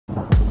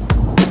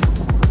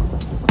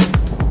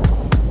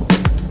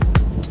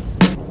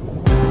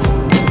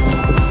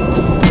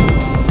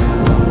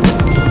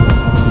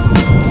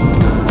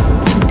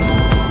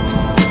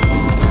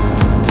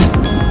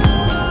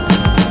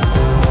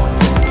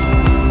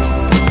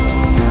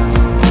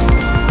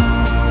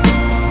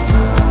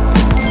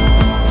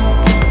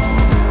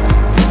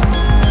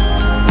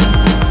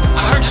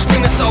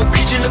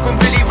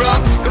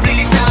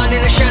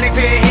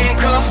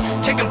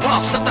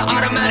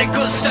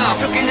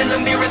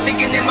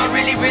am I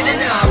really winning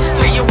now?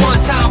 Tell you one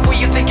time before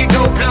you think you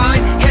go blind.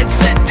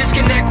 Headset,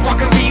 disconnect,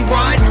 walk and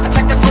rewind.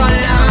 Attack the front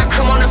line,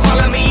 come on and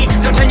follow me.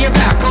 Don't turn your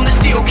back on the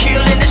steel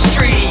kill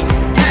industry.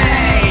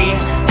 Hey,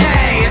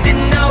 hey, I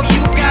didn't know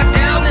you got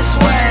down this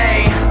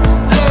way.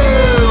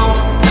 Ooh,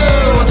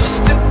 ooh,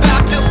 just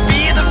about to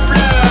feel the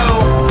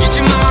flow. Get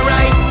your mind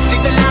right,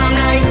 seek the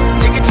limelight.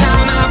 Take a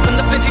time out from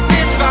the fancy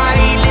fist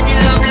fight. Live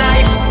your love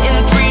life in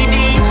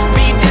 3D.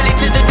 Be deadly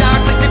to the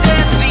dark like the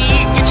Dead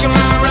Sea. Get your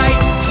mind right,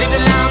 seek the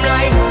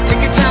limelight.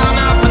 Take a time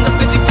out from the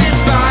fancy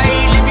fist fight.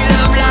 Live your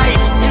love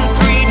life in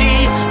 3D.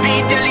 Be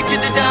deadly to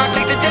the dark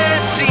like the Dead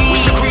Sea. We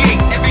should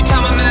create every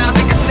time our mouths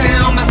make a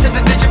sound. Massive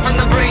adventure from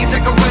the brains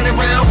that go run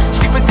around.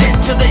 Stick with it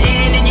till the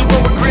end and you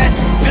won't regret.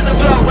 Feel the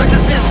flow,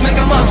 recklessness, make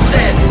them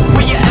upset.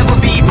 Will you ever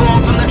be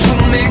born from the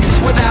true mix?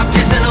 Without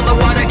pissing on the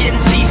water, getting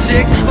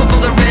seasick.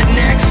 Before the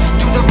rednecks,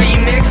 do the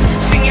remix.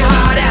 Sing your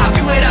heart out,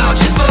 do it all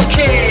just for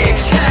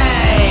kicks.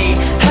 Hey,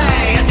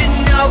 hey, I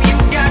didn't know you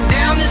got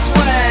down this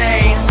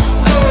way.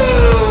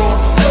 Ooh,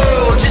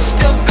 ooh, just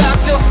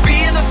about to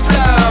feel the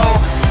flow.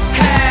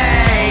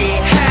 Hey,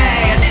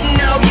 hey, I didn't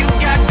know you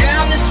got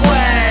down this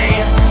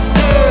way.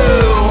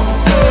 Ooh,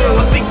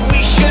 ooh, I think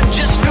we should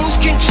just lose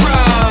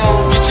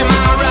control. Get your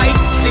mind right,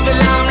 see the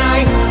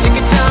limelight. Take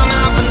a time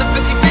out from the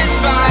fancy fist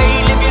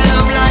fight. Live your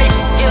love life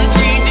in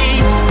 3D.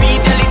 Be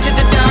deadly to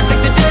the dark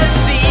like the Dead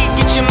Sea.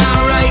 Get your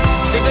mind right,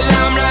 see the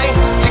limelight.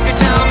 Take a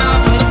time out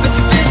from the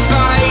fancy fist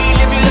fight.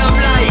 Live your love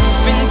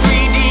life in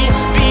 3D.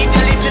 Be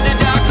deadly to the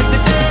dark like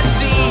the Dead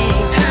Sea.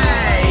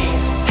 Hey,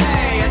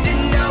 hey, I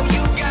didn't know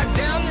you got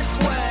down this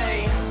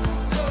way.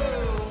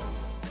 Ooh.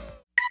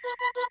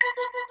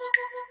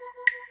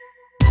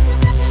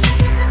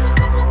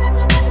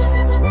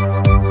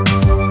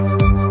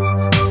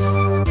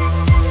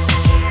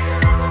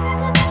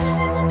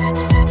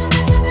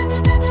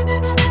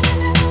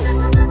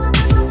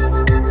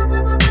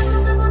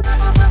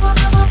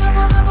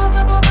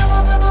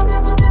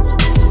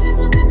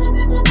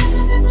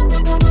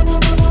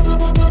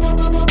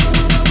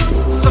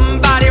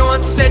 Somebody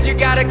once said you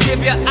gotta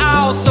give your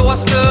all, so I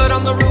stood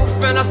on the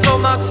roof and I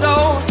sold my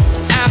soul.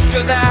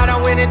 After that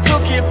I went and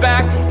took it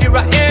back. Here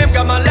I am,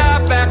 got my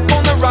life back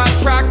on the right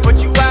track.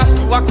 But you asked,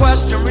 do I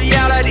question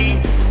reality?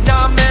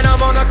 Nah man,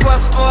 I'm on a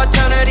quest for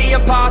eternity.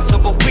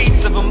 Impossible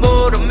feats of a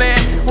mortal man.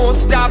 Won't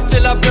stop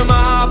till I feel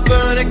my heart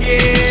burn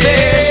again.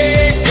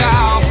 Take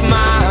off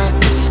my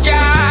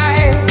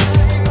disguise.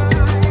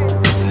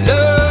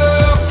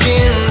 Look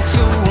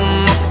into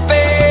my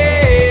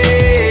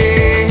face.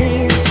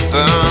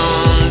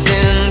 Burned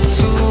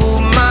into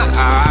my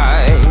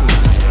eyes.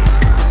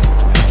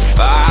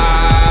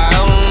 Fire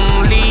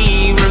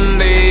only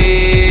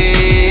remains.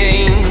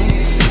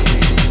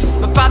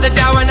 My father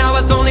died when I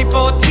was only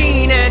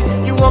 14,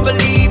 and you won't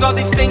believe all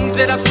these things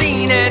that I've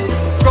seen. And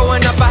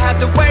growing up I had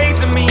the ways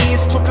and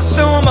means to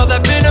consume all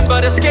that venom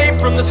but escape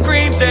from the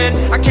screams. And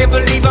I can't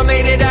believe I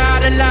made it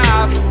out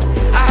alive.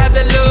 I had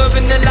the love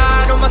and the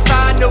light on my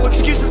side. No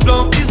excuses,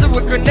 blowing fuses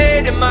with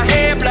grenade in my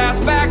hand.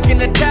 Blast back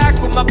and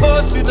attack with my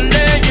buzz through the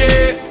land,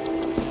 yeah.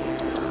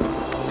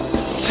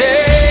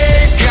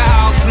 Take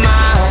off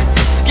my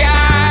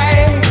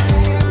disguise.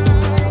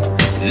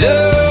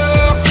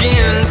 Look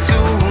into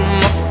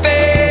my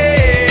face.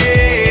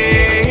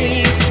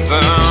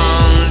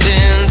 Burned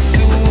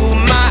into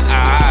my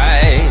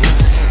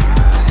eyes.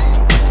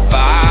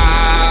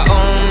 Fire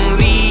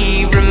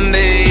only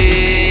remains.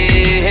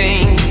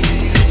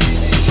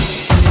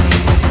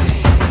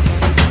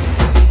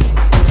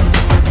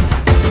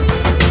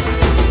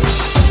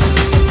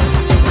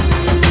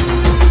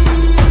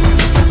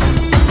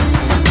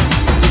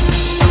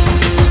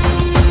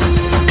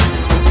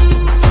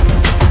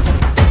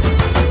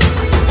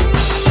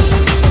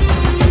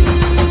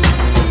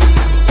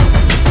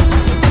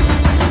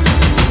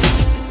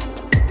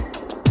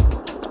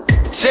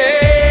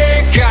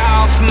 Take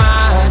off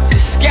my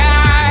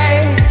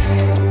disguise.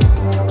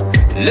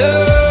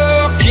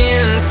 Look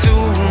into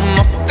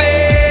my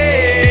face.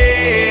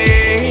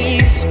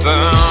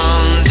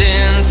 Burned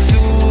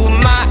into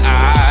my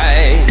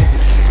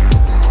eyes.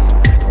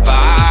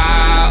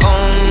 Fire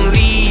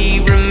only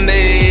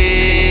remains.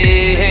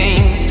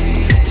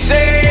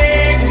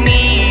 Take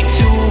me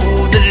to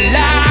the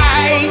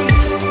light.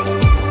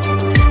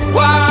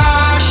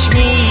 Wash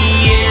me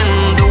in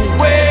the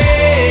waves.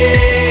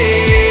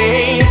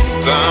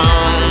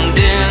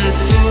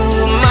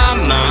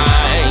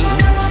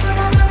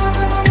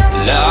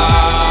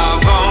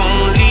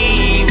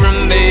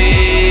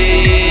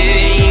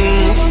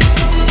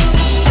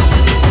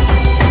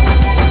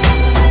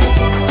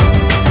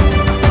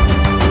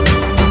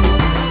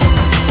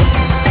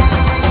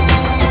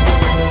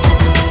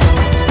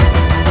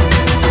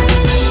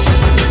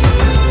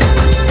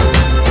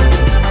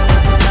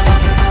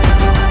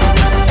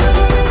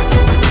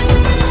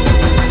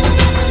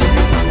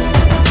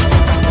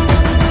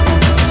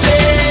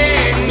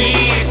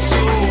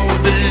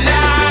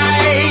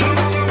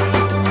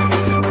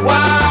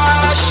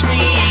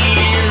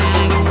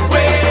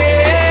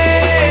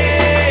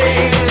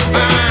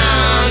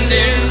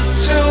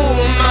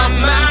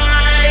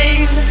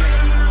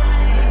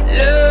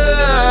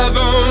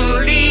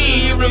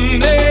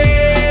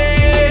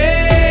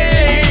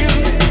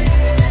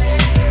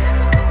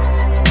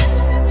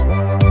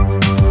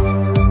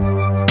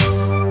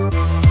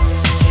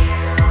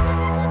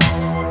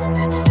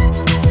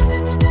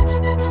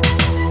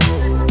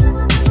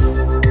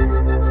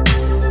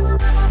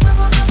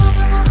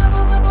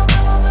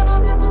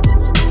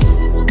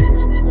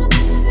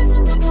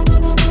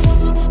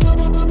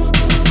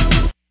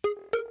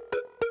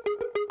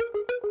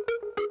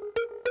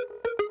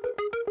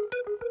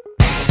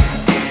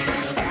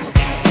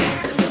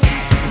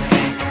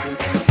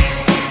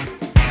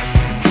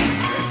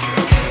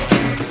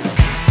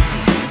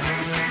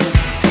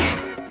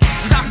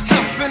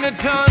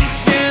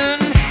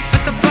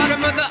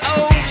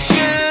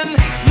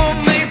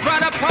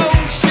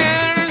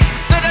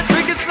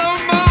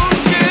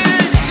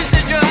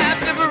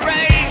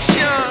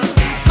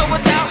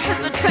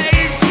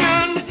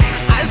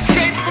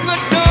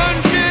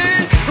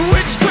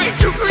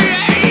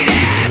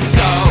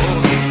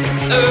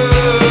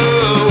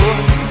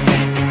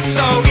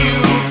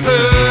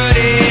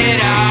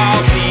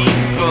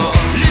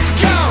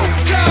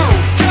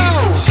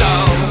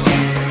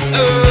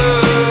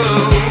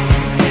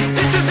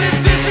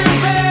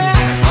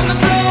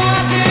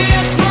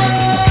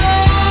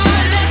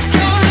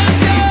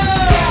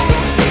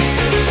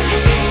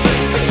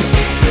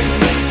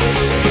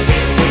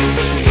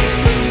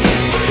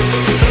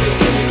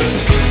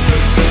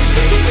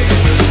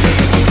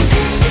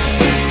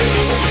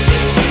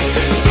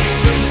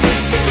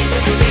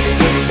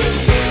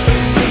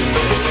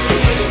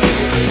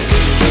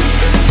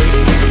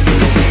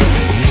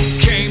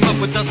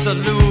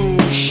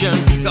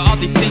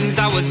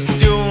 I was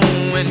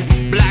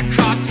doing. Black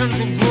car turned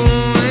to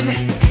ruin.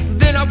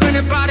 Then I went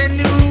and bought a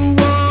new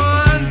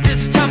one.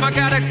 This time I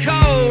got a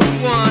cold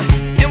one,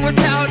 and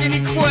without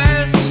any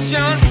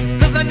question,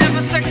 cause I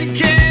never second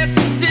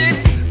guessed it,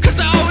 cause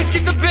I always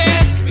get the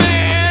best,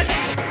 man.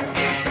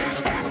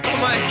 Oh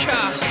my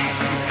gosh,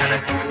 gotta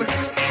do it.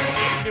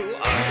 This new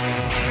art,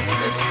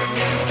 this is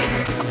new.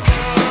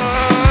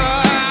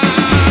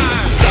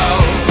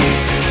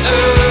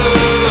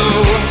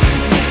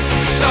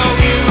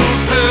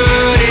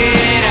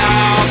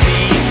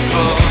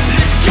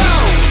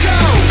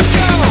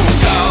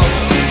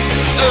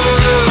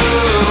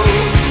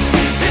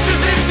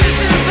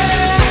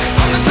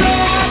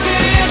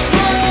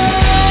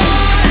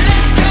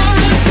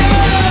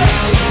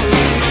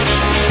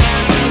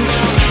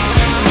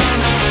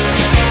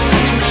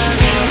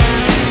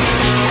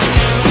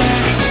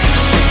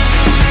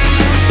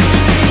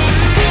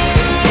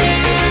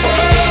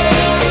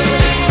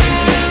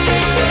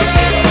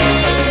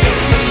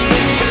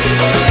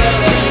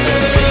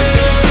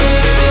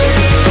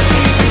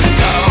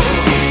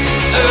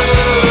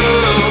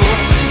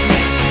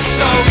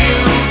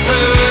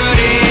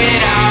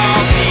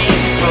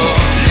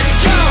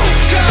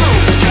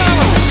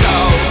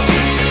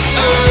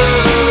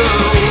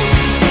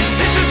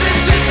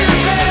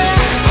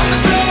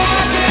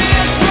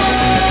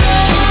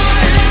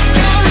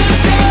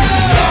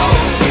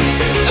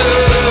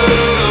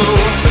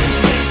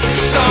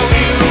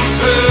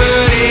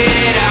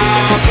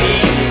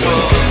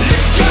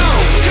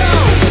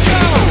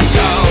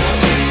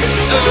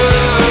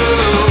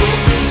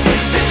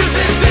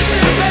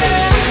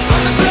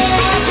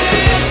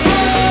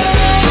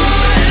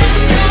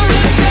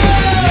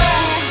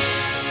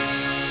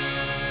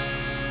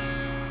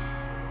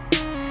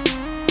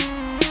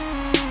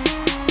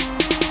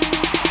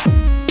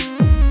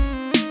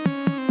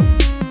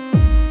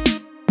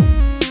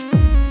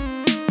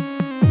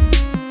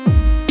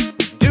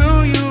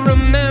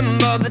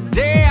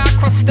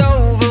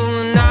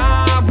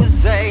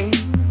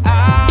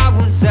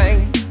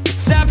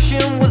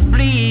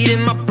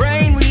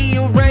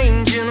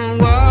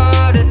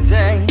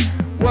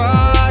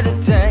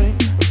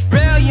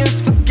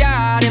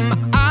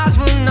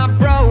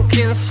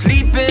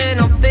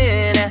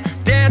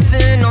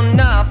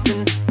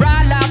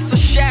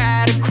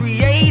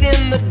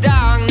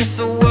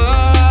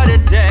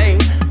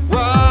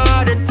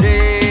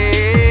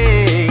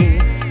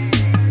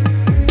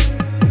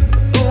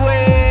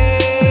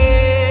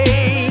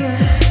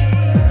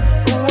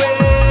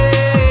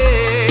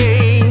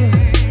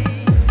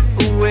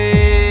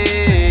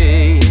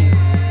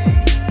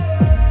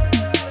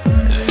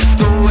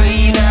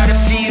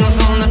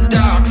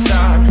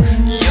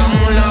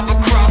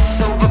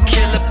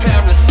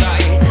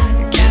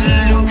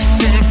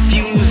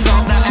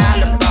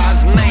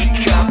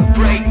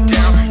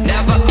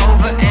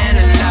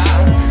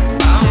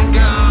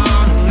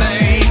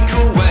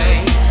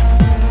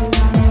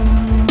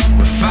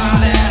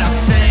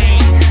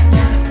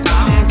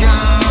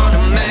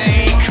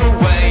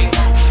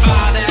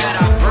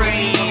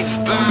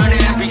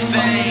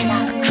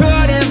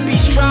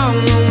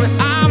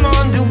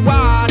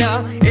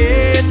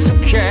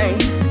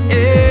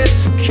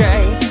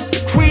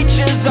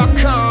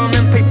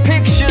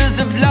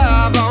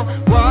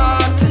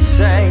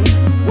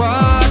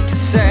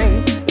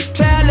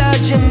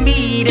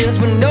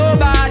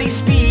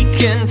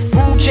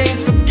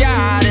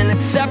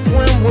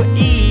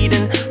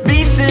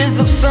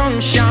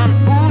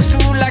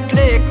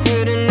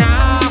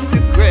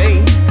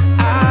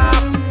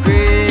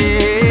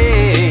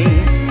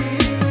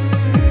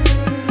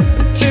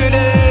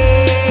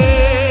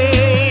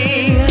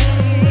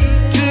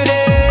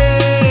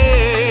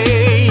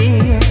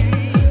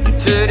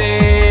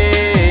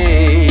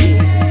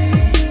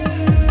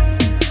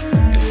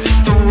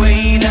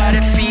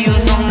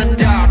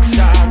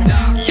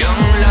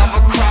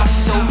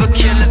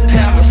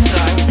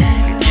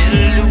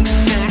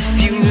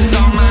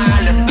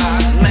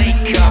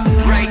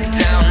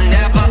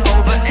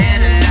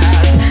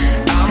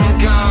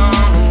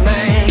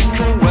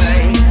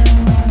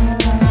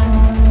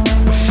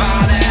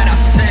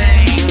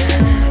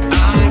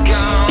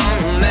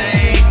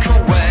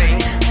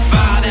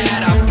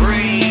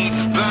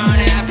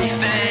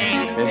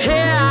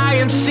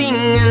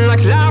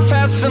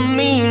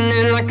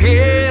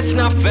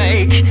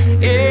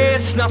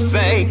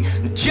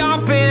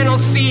 Jumping on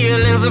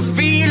ceilings and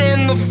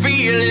feeling the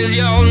feelings.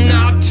 Yo,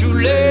 not too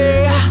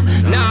late,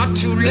 not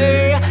too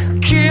late.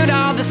 Killed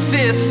all the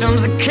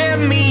systems that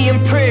kept me in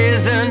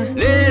prison.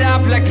 Lit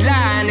up like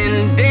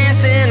lightning,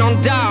 dancing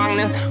on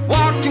darkness.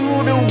 Walk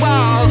through the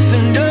walls so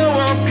no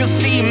one could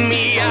see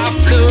me. I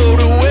float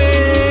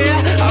away,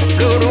 I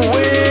float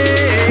away.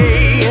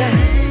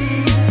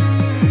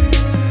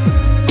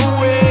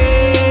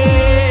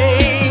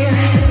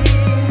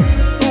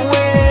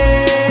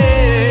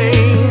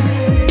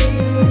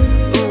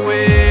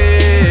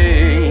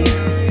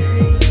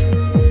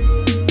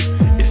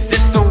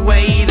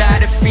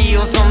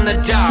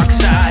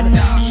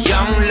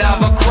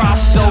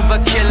 Over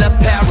killer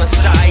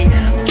parasite,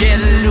 get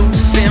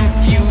loose and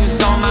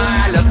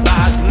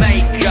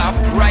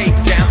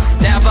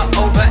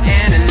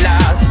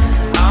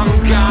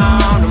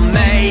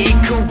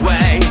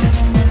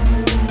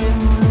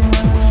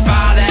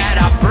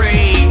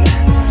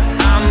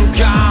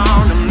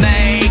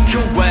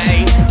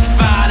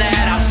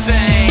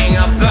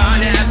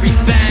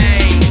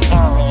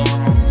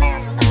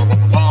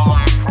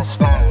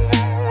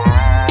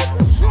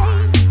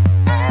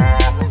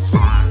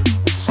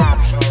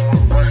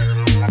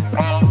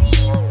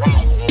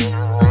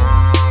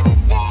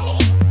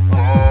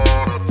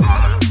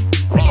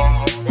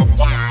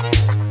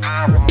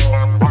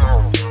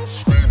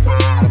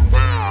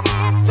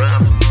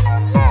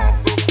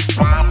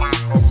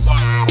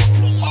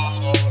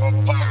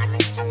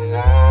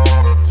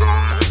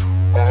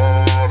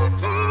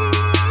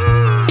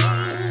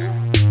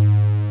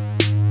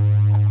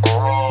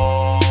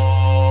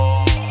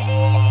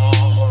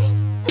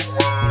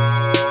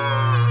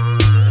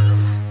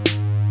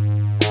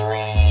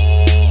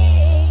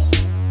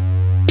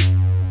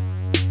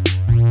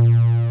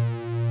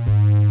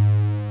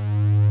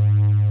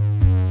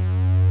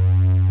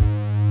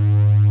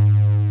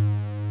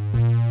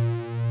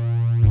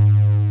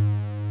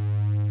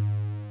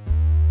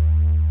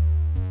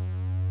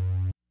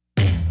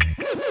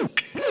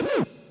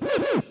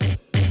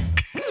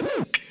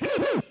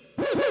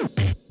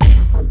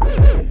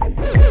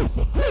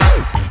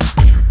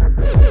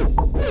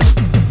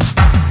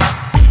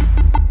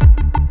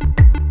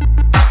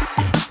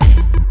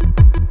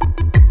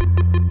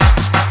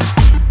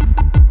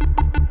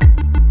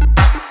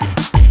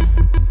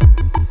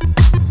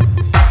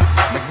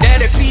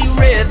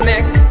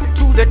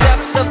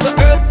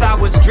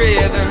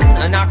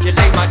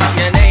inoculate my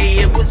DNA,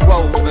 it was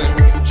woven,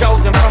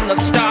 chosen from the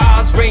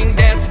stars. Rain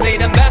dance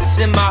made a mess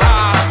in my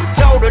heart.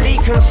 Totally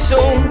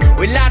consumed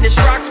with lavish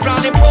rocks,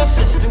 blinding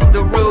pulses through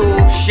the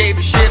roof. Shape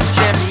shift,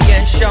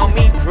 champion, show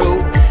me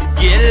proof.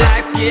 Get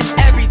life, get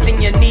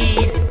everything you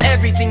need,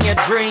 everything you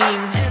dream.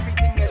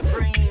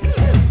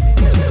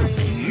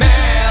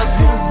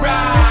 Mesmerized,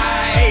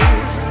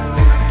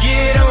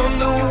 get on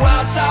the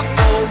wild side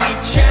before we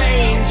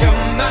change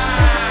our mind.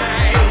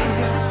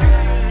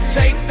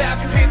 Take that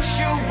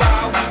picture